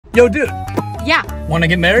Yo, dude, Yeah, wanna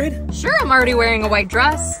get married? sure, I'm already wearing a white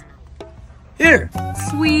dress. Here.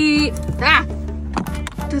 Sweet. Ah.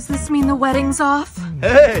 Does this mean the wedding's off?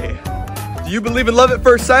 Hey, do you believe in love at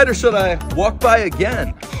first sight or should I walk by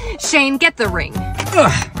again? Shane, get the ring.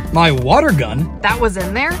 Ugh, my water gun? That was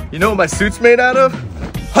in there? You know what my suit's made out of?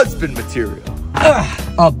 Husband material.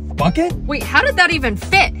 Ugh, a bucket? Wait, how did that even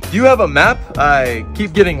fit? Do you have a map? I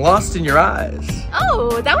keep getting lost in your eyes.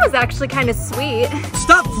 Oh, that was actually kind of sweet.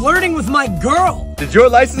 Stop flirting with my girl! Did your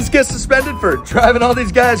license get suspended for driving all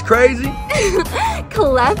these guys crazy?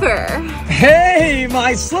 Clever. Hey,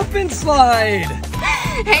 my slip and slide!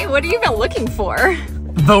 Hey, what have you been looking for?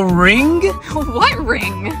 The ring? What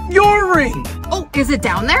ring? Your ring! Oh, is it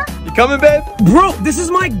down there? You coming, babe? Bro, this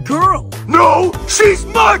is my girl! No, she's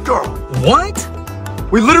my girl! What?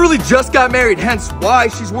 We literally just got married, hence why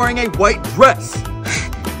she's wearing a white dress.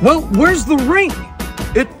 Well, where's the ring?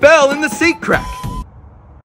 It fell in the seat crack.